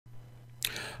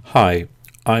Hi,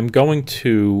 I'm going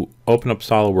to open up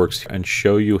SolidWorks and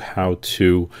show you how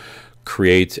to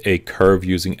create a curve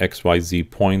using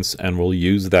XYZ points, and we'll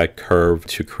use that curve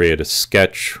to create a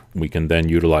sketch we can then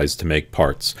utilize to make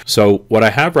parts. So what I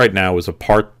have right now is a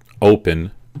part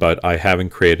open, but I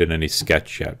haven't created any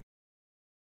sketch yet.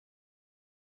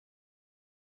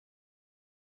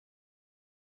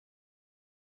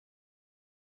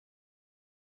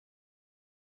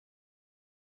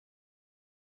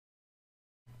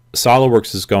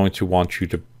 SolidWorks is going to want you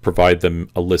to provide them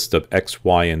a list of X,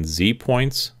 Y, and Z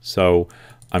points. So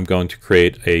I'm going to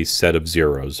create a set of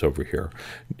zeros over here.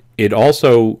 It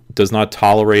also does not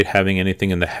tolerate having anything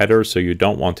in the header, so you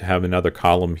don't want to have another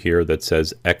column here that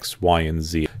says X, Y, and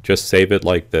Z. Just save it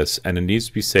like this, and it needs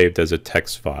to be saved as a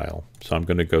text file. So I'm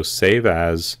going to go Save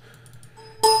As,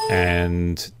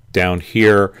 and down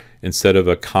here, instead of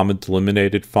a comma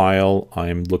delimited file,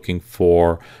 I'm looking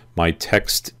for my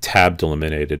text tab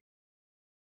delimited.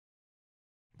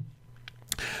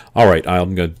 All right,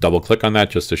 I'm going to double click on that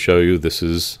just to show you this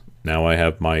is, now I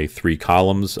have my 3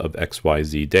 columns of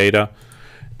XYZ data.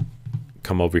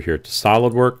 Come over here to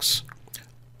SolidWorks.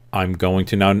 I'm going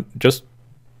to now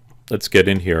let's get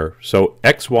in here. So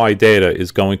XY data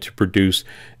is going to produce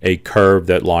a curve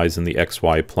that lies in the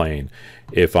XY plane.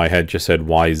 If I had just said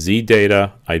YZ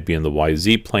data, I'd be in the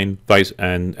YZ plane,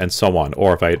 and so on.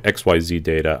 Or if I had XYZ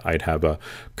data, I'd have a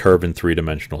curve in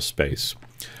 3-dimensional space.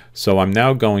 So I'm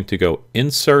now going to go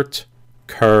Insert,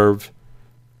 Curve,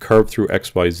 Curve through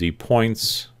XYZ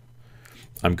points.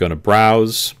 I'm going to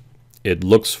browse. It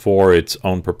looks for its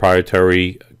own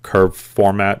proprietary curve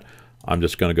format. I'm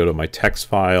just going to go to my text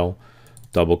file,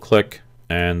 double click,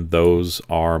 and those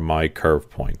are my curve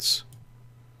points.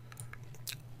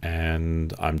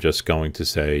 And I'm just going to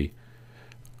say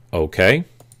OK.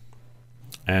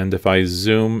 And if I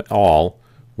zoom all,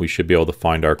 we should be able to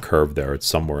find our curve there. It's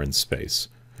somewhere in space.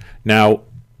 Now,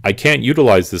 I can't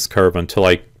utilize this curve until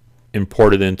I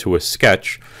import it into a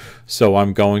sketch. So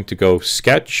I'm going to go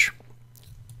Sketch,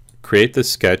 create the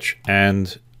sketch,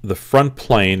 and the front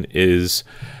plane is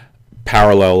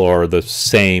parallel or the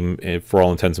same for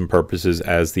all intents and purposes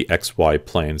as the XY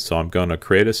plane. So I'm going to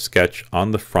create a sketch on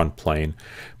the front plane.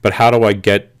 But how do I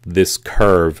get this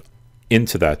curve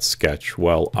into that sketch?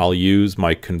 Well, I'll use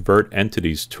my Convert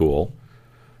Entities tool,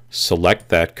 select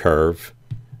that curve,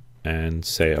 and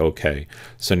say OK.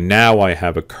 So now I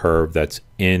have a curve that's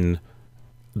in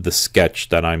the sketch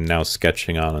that I'm now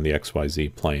sketching on the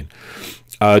XYZ plane.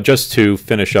 Just to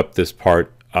finish up this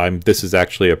part, this is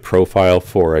actually a profile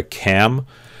for a cam,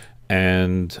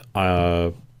 and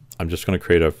I'm just going to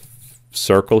create a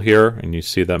circle here, and you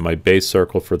see that my base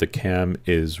circle for the cam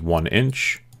is 1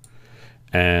 inch,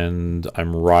 and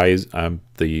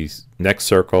the next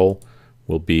circle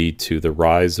will be to the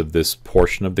rise of this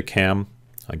portion of the cam.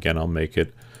 Again, I'll make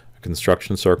it a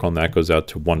construction circle, and that goes out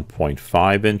to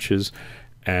 1.5 inches,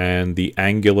 and the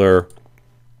angular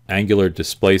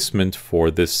displacement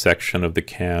for this section of the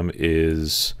cam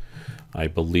is, I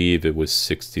believe it was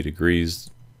 60 degrees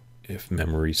if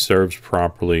memory serves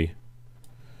properly.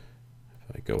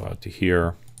 If I go out to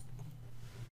here,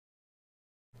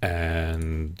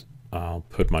 and I'll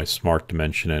put my smart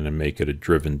dimension in and make it a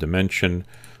driven dimension.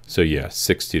 So yeah,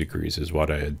 60 degrees is what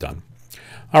I had done.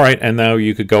 All right, and now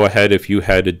you could go ahead, if you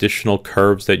had additional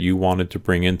curves that you wanted to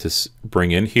bring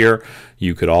in here,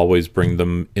 you could always bring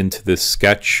them into this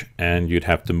sketch, and you'd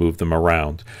have to move them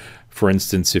around. For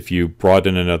instance, if you brought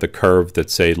in another curve that,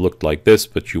 say, looked like this,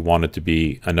 but you want it to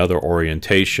be another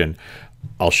orientation,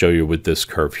 I'll show you with this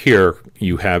curve here,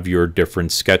 you have your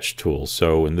different sketch tools.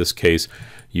 So in this case,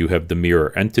 you have the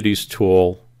Mirror Entities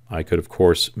tool. I could, of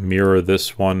course, mirror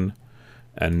this one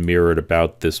and mirror it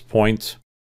about this point.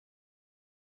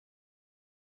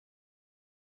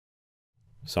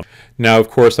 So now, of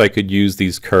course, I could use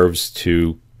these curves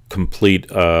to complete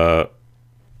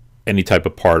any type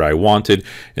of part I wanted.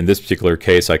 In this particular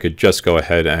case, I could just go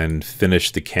ahead and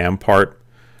finish the cam part.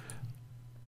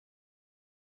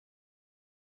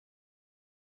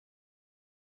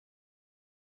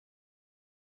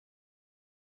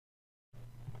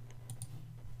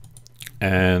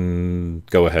 And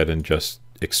go ahead and just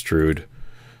extrude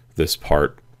this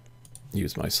part.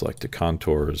 Use my selected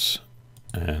contours,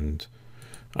 and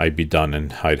I'd be done,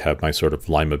 and I'd have my sort of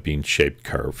lima bean shaped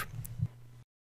curve.